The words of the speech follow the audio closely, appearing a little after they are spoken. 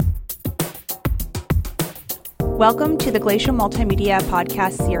Welcome to the Glacial Multimedia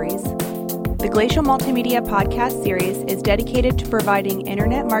Podcast Series. The Glacial Multimedia Podcast Series is dedicated to providing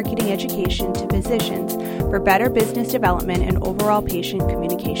internet marketing education to physicians for better business development and overall patient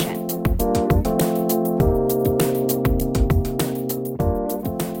communication.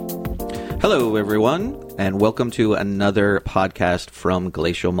 Hello, everyone, and welcome to another podcast from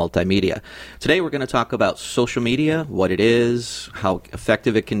Glacial Multimedia. Today, we're going to talk about social media, what it is, how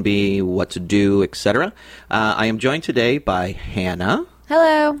effective it can be, what to do, etc. I am joined today by Hannah.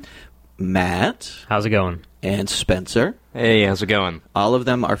 Hello. Matt. How's it going? And Spencer. Hey, how's it going? All of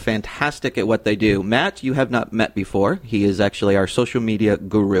them are fantastic at what they do. Matt, you have not met before. He is actually our social media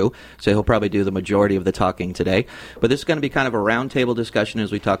guru, so he'll probably do the majority of the talking today. But this is going to be kind of a roundtable discussion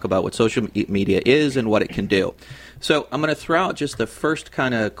as we talk about what social media is and what it can do. So I'm going to throw out just the first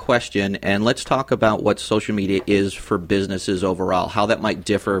kind of question, and let's talk about what social media is for businesses overall, how that might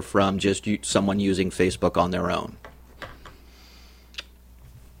differ from just someone using Facebook on their own.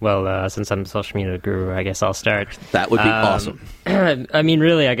 Well, since I'm the social media guru, I guess I'll start. That would be awesome. I mean,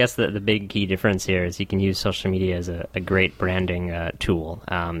 really, I guess the big key difference here is you can use social media as a great branding tool.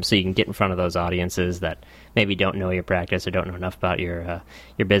 So you can get in front of those audiences that maybe don't know your practice or don't know enough about your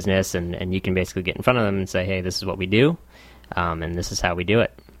business, and you can basically get in front of them and say, hey, this is what we do, and this is how we do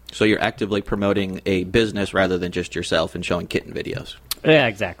it. So you're actively promoting a business rather than just yourself and showing kitten videos. Yeah,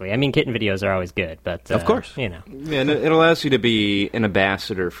 exactly. I mean, kitten videos are always good, but of course, you know. Yeah, and it allows you to be an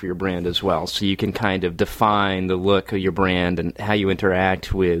ambassador for your brand as well, so you can kind of define the look of your brand and how you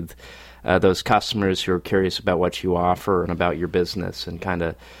interact with those customers who are curious about what you offer and about your business, and kind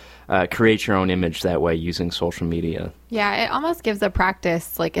of create your own image that way using social media. Yeah, it almost gives a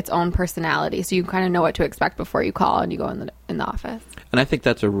practice like its own personality, so you kind of know what to expect before you call and you go in the office. And I think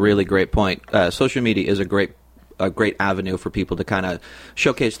that's a really great point. Social media is a great avenue for people to kind of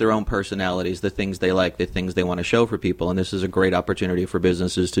showcase their own personalities, the things they like, the things they want to show for people, and this is a great opportunity for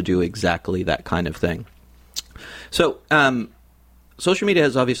businesses to do exactly that kind of thing. So, social media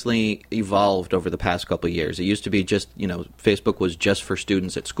has obviously evolved over the past couple of years. It used to be just, Facebook was just for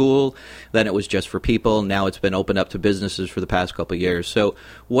students at school. Then it was just for people. Now it's been opened up to businesses for the past couple of years. So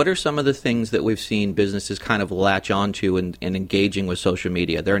what are some of the things that we've seen businesses kind of latch onto in engaging with social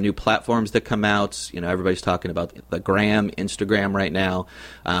media? There are new platforms that come out. Everybody's talking about the Gram, Instagram right now.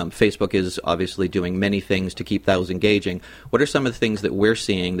 Facebook is obviously doing many things to keep those engaging. What are some of the things that we're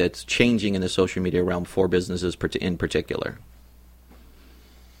seeing that's changing in the social media realm for businesses in particular?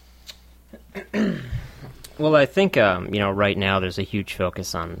 Well, I think right now there's a huge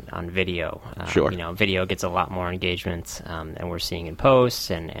focus on video. Sure. Video gets a lot more engagement, and we're seeing in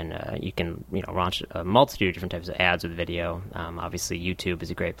posts, and you can launch a multitude of different types of ads with video. Obviously, YouTube is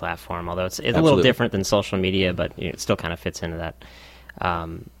a great platform, although it's a little different than social media, but it still kind of fits into that.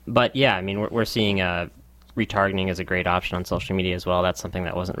 But yeah, I mean, we're seeing retargeting as a great option on social media as well. That's something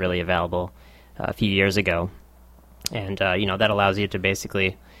that wasn't really available a few years ago, and that allows you to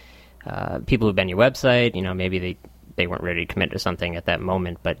basically people who've been your website, maybe they weren't ready to commit to something at that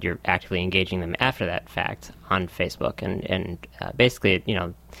moment, but you're actively engaging them after that fact on Facebook, and basically,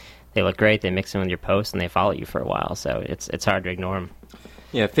 they look great, they mix in with your posts, and they follow you for a while, so it's hard to ignore them.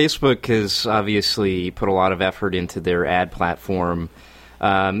 Yeah, Facebook has obviously put a lot of effort into their ad platform.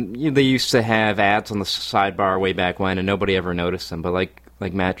 They used to have ads on the sidebar way back when, and nobody ever noticed them, but like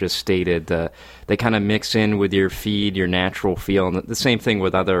Matt just stated, they kind of mix in with your feed, your natural feel, and the same thing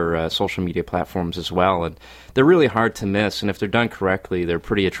with other social media platforms as well. And they're really hard to miss, and if they're done correctly, they're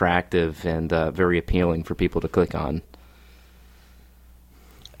pretty attractive and very appealing for people to click on.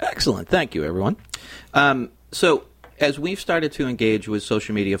 Excellent. Thank you, everyone. So as we've started to engage with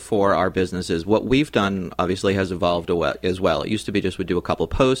social media for our businesses, what we've done obviously has evolved as well. It used to be just we'd do a couple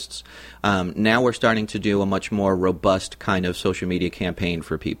posts. Now we're starting to do a much more robust kind of social media campaign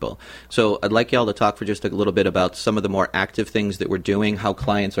for people. So I'd like y'all to talk for just a little bit about some of the more active things that we're doing, how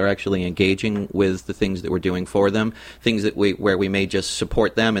clients are actually engaging with the things that we're doing for them, things that where we may just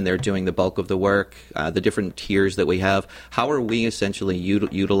support them and they're doing the bulk of the work, the different tiers that we have. How are we essentially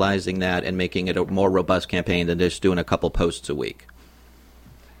utilizing that and making it a more robust campaign than just doing a couple posts a week?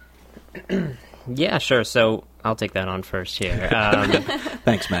 Yeah, sure. So I'll take that on first here.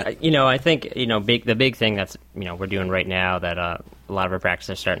 Thanks, Matt. I think the big thing that's we're doing right now that a lot of our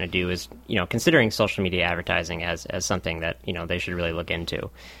practices are starting to do is considering social media advertising as something that they should really look into.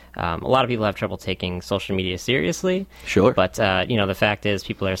 A lot of people have trouble taking social media seriously. Sure. But the fact is,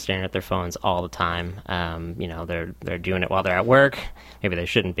 people are staring at their phones all the time. They're doing it while they're at work. Maybe they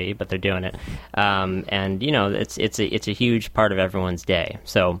shouldn't be, but they're doing it. It's a huge part of everyone's day.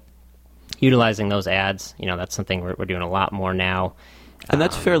 So utilizing those ads, that's something we're doing a lot more now. And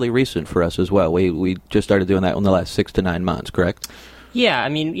that's fairly recent for us as well. We just started doing that in the last 6 to 9 months, correct? Yeah, I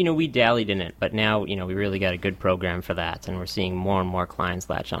mean, we dallied in it, but now, we really got a good program for that, and we're seeing more and more clients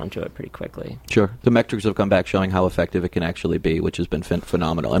latch onto it pretty quickly. Sure. The metrics have come back showing how effective it can actually be, which has been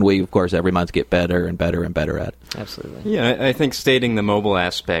phenomenal. And we, of course, every month get better and better and better at it. Absolutely. Yeah, I think stating the mobile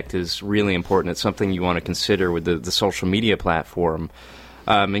aspect is really important. It's something you want to consider with the social media platform.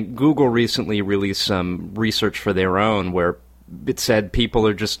 And Google recently released some research for their own where it said people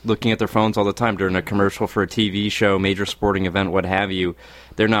are just looking at their phones all the time during a commercial for a TV show, major sporting event, what have you.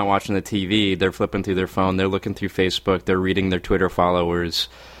 They're not watching the TV. They're flipping through their phone. They're looking through Facebook. They're reading their Twitter followers.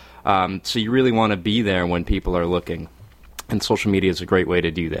 So you really want to be there when people are looking. And social media is a great way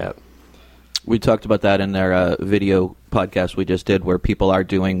to do that. We talked about that in our video podcast we just did, where people are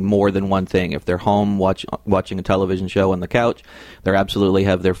doing more than one thing. If they're home watching a television show on the couch, they absolutely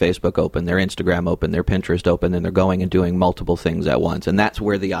have their Facebook open, their Instagram open, their Pinterest open, and they're going and doing multiple things at once. And that's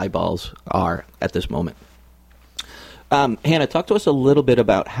where the eyeballs are at this moment. Hannah, talk to us a little bit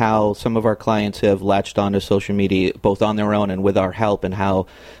about how some of our clients have latched onto social media, both on their own and with our help, and how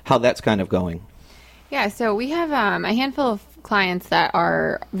that's kind of going. Yeah, so we have a handful of clients that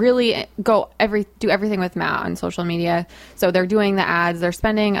are really do everything with Matt on social media. So they're doing the ads, they're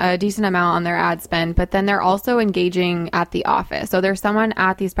spending a decent amount on their ad spend, but then they're also engaging at the office. So there's someone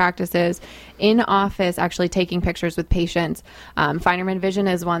at these practices in office actually taking pictures with patients. Feinerman Vision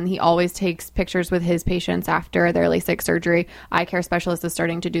is one. He always takes pictures with his patients after their LASIK surgery. Eye Care Specialist is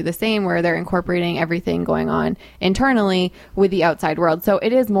starting to do the same, where they're incorporating everything going on internally with the outside world. So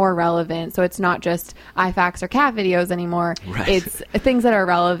it is more relevant. So it's not just IFACs or cat videos anymore. Right. It's things that are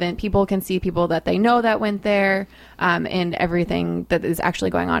relevant. People can see people that they know that went there, and everything that is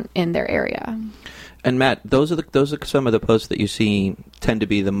actually going on in their area. And Matt, those are some of the posts that you see tend to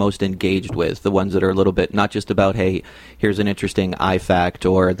be the most engaged with, the ones that are a little bit not just about, hey, here's an interesting eye fact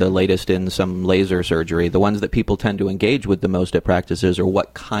or the latest in some laser surgery. The ones that people tend to engage with the most at practices are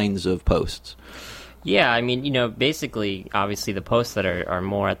what kinds of posts? Yeah, I mean, basically, obviously, the posts that are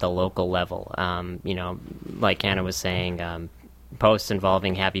more at the local level, like Hannah was saying, posts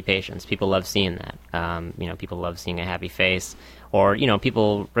involving happy patients. People love seeing that. People love seeing a happy face. Or,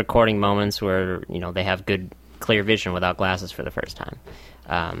 people recording moments where, they have good, clear vision without glasses for the first time.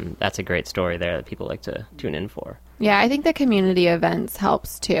 That's a great story there that people like to tune in for. Yeah, I think the community events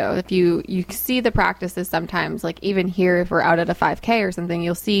helps too. If you see the practices sometimes, like even here, if we're out at a 5K or something,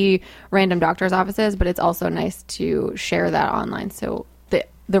 you'll see random doctors' offices, but it's also nice to share that online so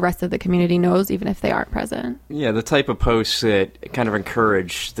the rest of the community knows, even if they aren't present. Yeah, the type of posts that kind of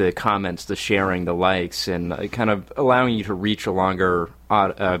encourage the comments, the sharing, the likes, and kind of allowing you to reach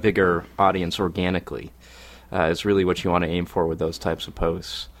a bigger audience organically is really what you want to aim for with those types of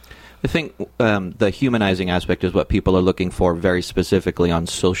posts. I think the humanizing aspect is what people are looking for very specifically on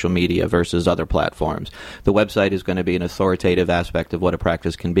social media versus other platforms. The website is going to be an authoritative aspect of what a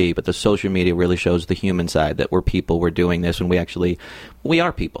practice can be, but the social media really shows the human side, that we're people, we're doing this, and we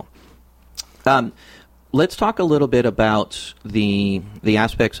are people. Let's talk a little bit about the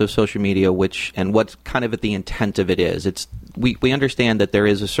aspects of social media, and what's kind of at the intent of it is. We understand that there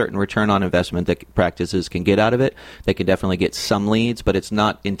is a certain return on investment that practices can get out of it. They can definitely get some leads, but it's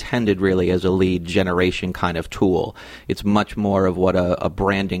not intended really as a lead generation kind of tool. It's much more of what a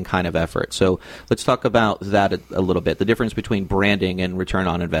branding kind of effort. So let's talk about that a little bit, the difference between branding and return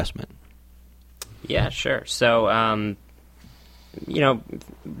on investment. Yeah, sure. So,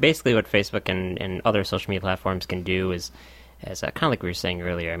 basically what Facebook and other social media platforms can do is kind of like we were saying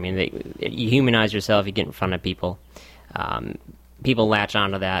earlier. I mean, you humanize yourself, you get in front of people. People latch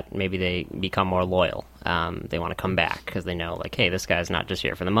onto that. Maybe they become more loyal. They want to come back because they know, like, hey, this guy's not just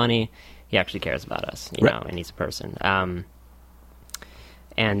here for the money. He actually cares about us, right. And he's a person.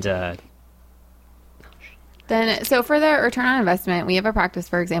 Then, so for the return on investment, we have a practice,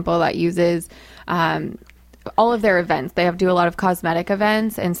 for example, that uses all of their events. They do a lot of cosmetic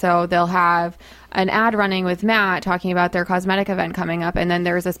events, and so they'll have an ad running with Matt talking about their cosmetic event coming up, and then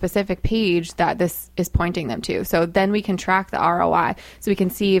there's a specific page that this is pointing them to. So then we can track the ROI. So we can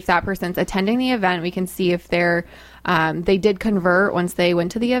see if that person's attending the event. We can see if they did convert once they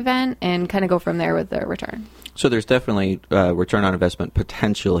went to the event, and kind of go from there with the return. So there's definitely return on investment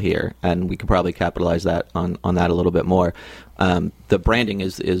potential here, and we could probably capitalize that on that a little bit more. The branding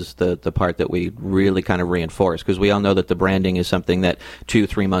is the part that we really kind of reinforce, because we all know that the branding is something that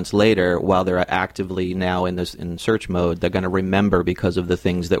 2-3 months later, while they're actively now in search mode, they're going to remember because of the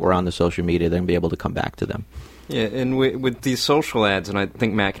things that were on the social media. They're going to be able to come back to them. Yeah, and with these social ads, and I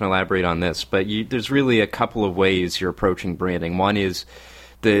think Matt can elaborate on this, but there's really a couple of ways you're approaching branding. One is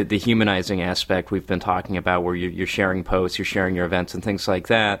the humanizing aspect we've been talking about, where you're sharing posts, you're sharing your events and things like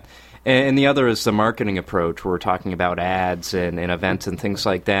that. And the other is the marketing approach, where we're talking about ads and events and things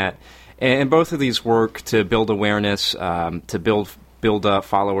like that. And both of these work to build awareness, to build up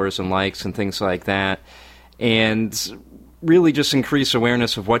followers and likes and things like that, and really just increase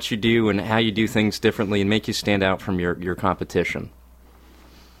awareness of what you do and how you do things differently and make you stand out from your competition.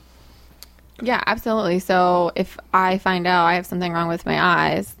 Yeah, absolutely. So if I find out I have something wrong with my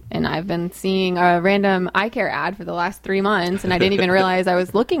eyes, and I've been seeing a random eye care ad for the last 3 months, and I didn't even realize I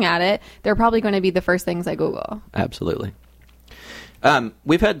was looking at it, they're probably going to be the first things I Google. Absolutely.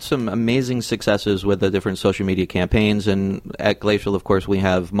 We've had some amazing successes with the different social media campaigns, and at Glacial, of course, we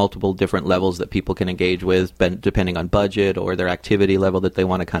have multiple different levels that people can engage with, depending on budget or their activity level that they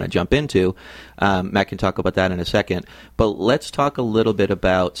want to kind of jump into. Matt can talk about that in a second, but let's talk a little bit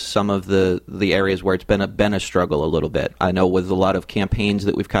about some of the areas where it's been a struggle a little bit. I know with a lot of campaigns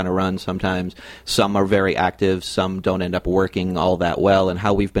that we've kind of run, sometimes some are very active, some don't end up working all that well, and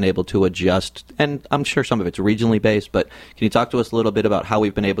how we've been able to adjust, and I'm sure some of it's regionally based, but can you talk to us a little bit about how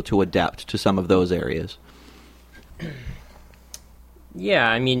we've been able to adapt to some of those areas? Yeah,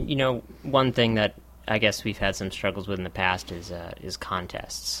 I mean, one thing that I guess we've had some struggles with in the past is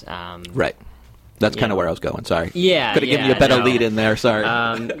contests. Right. That's kind of where I was going. Sorry. Yeah. Could have given you a better lead in there. Sorry.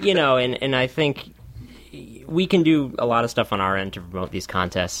 And I think we can do a lot of stuff on our end to promote these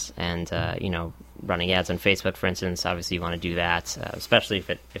contests, and running ads on Facebook, for instance. Obviously, you want to do that, especially if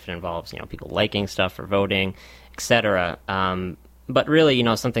it involves people liking stuff or voting, etc. But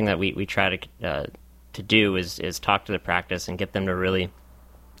really, something that we try to do is talk to the practice and get them to really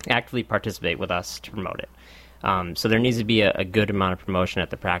actively participate with us to promote it. So there needs to be a good amount of promotion at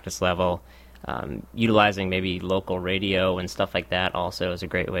the practice level. Utilizing maybe local radio and stuff like that also is a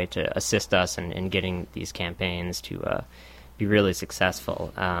great way to assist us in getting these campaigns to be really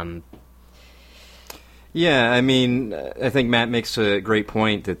successful. Yeah, I mean, I think Matt makes a great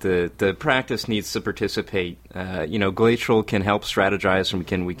point that the practice needs to participate. Glacial can help strategize,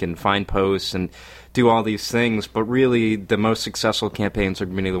 and we can find posts and do all these things, but really the most successful campaigns are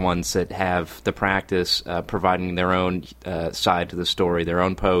going to be the ones that have the practice providing their own side to the story, their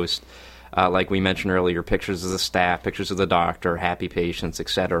own post. Like we mentioned earlier, pictures of the staff, pictures of the doctor, happy patients,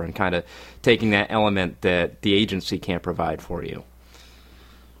 etc., and kind of taking that element that the agency can't provide for you.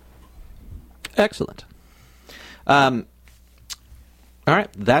 Excellent. All right,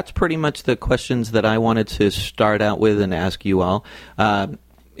 that's pretty much the questions that I wanted to start out with and ask you all.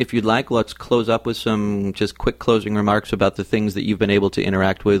 If you'd like, let's close up with some just quick closing remarks about the things that you've been able to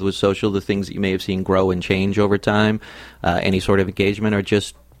interact with social, the things that you may have seen grow and change over time, any sort of engagement, or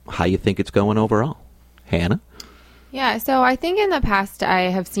just how you think it's going overall. Hannah? Yeah, so I think in the past I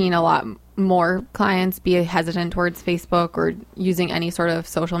have seen a lot more clients be hesitant towards Facebook or using any sort of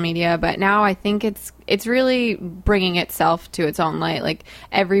social media, but now I think it's really bringing itself to its own light. Like,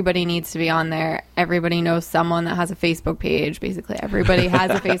 everybody needs to be on there. Everybody knows someone that has a Facebook page. Basically, everybody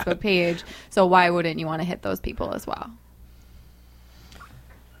has a Facebook page, so why wouldn't you want to hit those people as well?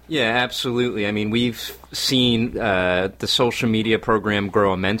 Yeah, absolutely. I mean, we've seen the social media program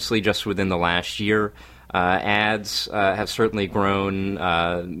grow immensely just within the last year. Ads have certainly grown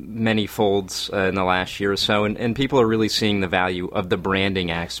many folds in the last year or so, and people are really seeing the value of the branding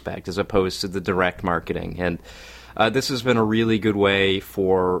aspect as opposed to the direct marketing. And this has been a really good way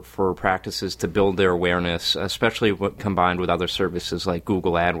for practices to build their awareness, especially combined with other services like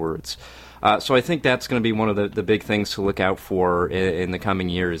Google AdWords. So I think that's going to be one of the big things to look out for in the coming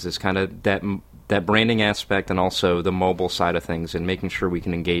years, is kind of that branding aspect, and also the mobile side of things, and making sure we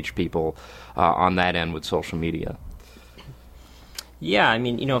can engage people on that end with social media. Yeah, I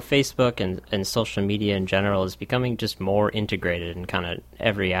mean, Facebook and social media in general is becoming just more integrated in kind of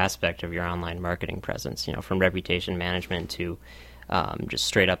every aspect of your online marketing presence, from reputation management to just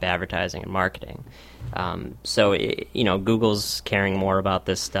straight up advertising and marketing. So Google's caring more about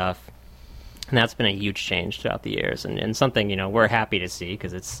this stuff, and that's been a huge change throughout the years, and something, we're happy to see,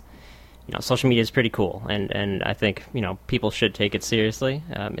 because it's, social media is pretty cool, and I think, people should take it seriously.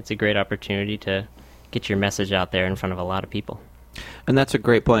 It's a great opportunity to get your message out there in front of a lot of people. And that's a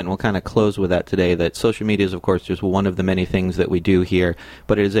great point, and we'll kind of close with that today, that social media is, of course, just one of the many things that we do here,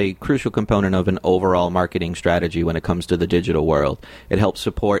 but it is a crucial component of an overall marketing strategy when it comes to the digital world. It helps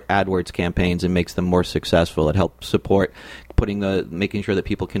support AdWords campaigns and makes them more successful. It helps support making sure that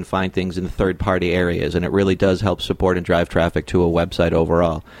people can find things in third-party areas, and it really does help support and drive traffic to a website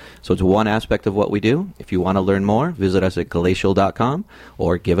overall. So it's one aspect of what we do. If you want to learn more, visit us at glacial.com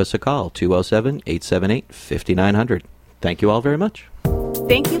or give us a call, 207-878-5900. Thank you all very much.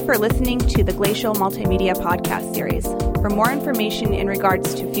 Thank you for listening to the Glacial Multimedia Podcast Series. For more information in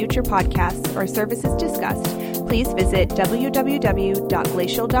regards to future podcasts or services discussed, please visit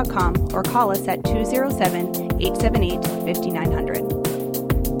www.glacial.com or call us at 207-878-5900.